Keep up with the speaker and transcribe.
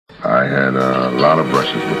I had a lot of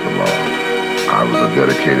brushes with the law. I was a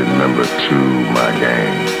dedicated member to my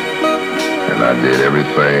gang, and I did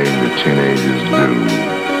everything that teenagers do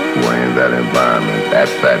who are in that environment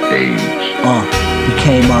at that age. We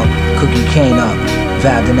came up, cookie cane up,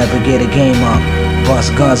 vowed to never get a game up,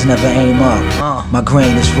 bust guns, never aim up. My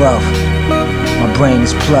grain is rough, my brain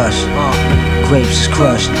is plush. Grapes is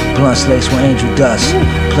crushed, blunts laced with angel dust.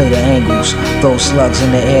 Play the angles, throw slugs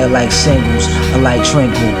in the air like singles, a light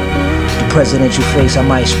trinkle. The presidential face I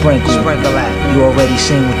might sprinkle. You already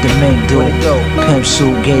seen what the mink do. Pimp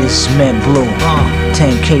suit, gators cement blue.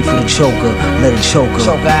 10K for the choker, let it choke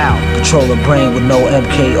her. Control her brain with no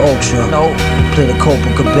MK Ultra. Play the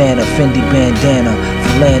Copacabana, Fendi bandana,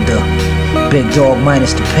 Philander. Big dog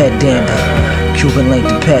minus the pet dander. Cuban link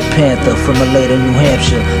the pet panther from Maleta, New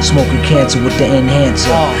Hampshire. Smoking cancer with the enhancer.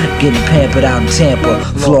 Getting pampered out in Tampa.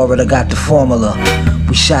 Florida got the formula.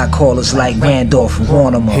 We shot callers like Randolph and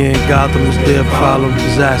Hornimer. Here in Gotham is their problem,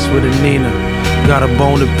 his ass with a Nina. Got a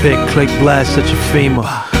bone to pick, click blast such a femur.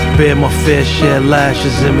 Bear my fair share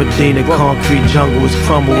lashes in Medina. Concrete jungle is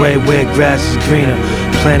crumble everywhere grass is greener.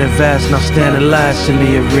 Planet vast, now standing last in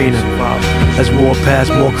the arena. As war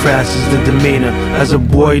passed, more crass is the demeanor. As a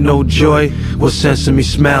boy, no joy, what sense of me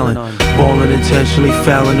smiling? Bowling intentionally,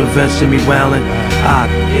 fouling, events in me wailing.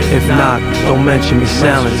 If not, don't mention me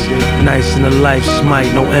silence. Nice in the life,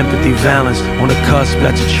 smite, no empathy, valence. On the cusp,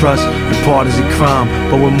 got to trust, and part is a crime.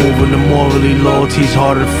 But we're moving to morally, loyalty's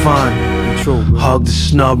harder to find. Hug the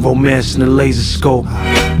snub, romance in the laser scope.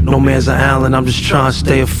 No man's an island, I'm just trying to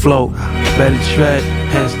stay afloat. Better tread,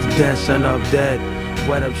 hence the dance, end up dead.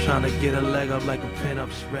 Wet up trying to get a leg up like a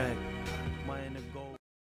pin-up spread.